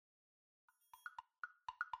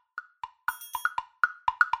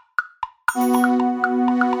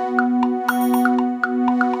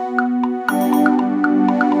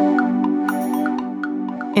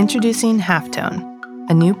Introducing Halftone,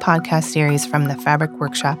 a new podcast series from the Fabric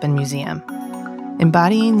Workshop and Museum.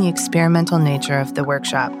 Embodying the experimental nature of the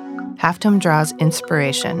workshop, Halftone draws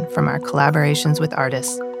inspiration from our collaborations with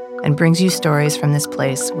artists and brings you stories from this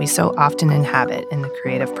place we so often inhabit in the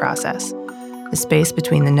creative process, the space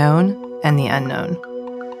between the known and the unknown.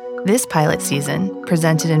 This pilot season,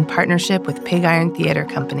 presented in partnership with Pig Iron Theater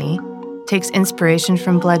Company, takes inspiration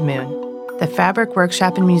from Blood Moon, the Fabric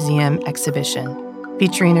Workshop and Museum exhibition,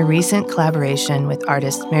 featuring a recent collaboration with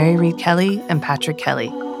artists Reid Kelley and Patrick Kelley.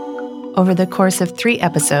 Over the course of 3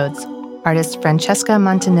 episodes, artists Francesca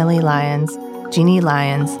Montanelli-Lyons, Jeannie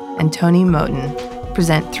Lyons, and Tony Moten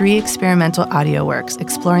present 3 experimental audio works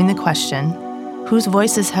exploring the question, whose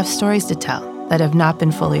voices have stories to tell that have not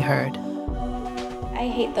been fully heard? I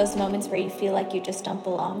hate those moments where you feel like you just don't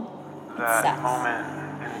belong. It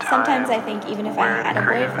sucks. Sometimes I think even if I had a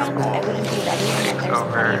boyfriend, I wouldn't be ready, and that there's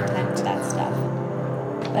plenty of time for that stuff.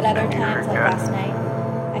 But other times, like last night,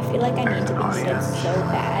 I feel like I need to be stood so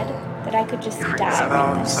bad that I could just die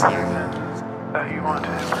right then and there. You want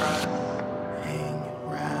to impress?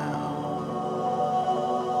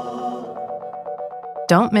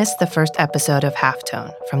 Don't miss the first episode of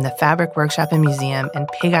Halftone from the Fabric Workshop and Museum and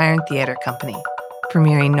Pig Iron Theater Company,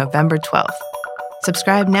 premiering November 12th.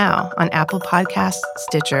 Subscribe now on Apple Podcasts,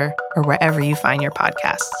 Stitcher, or wherever you find your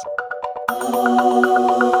podcasts.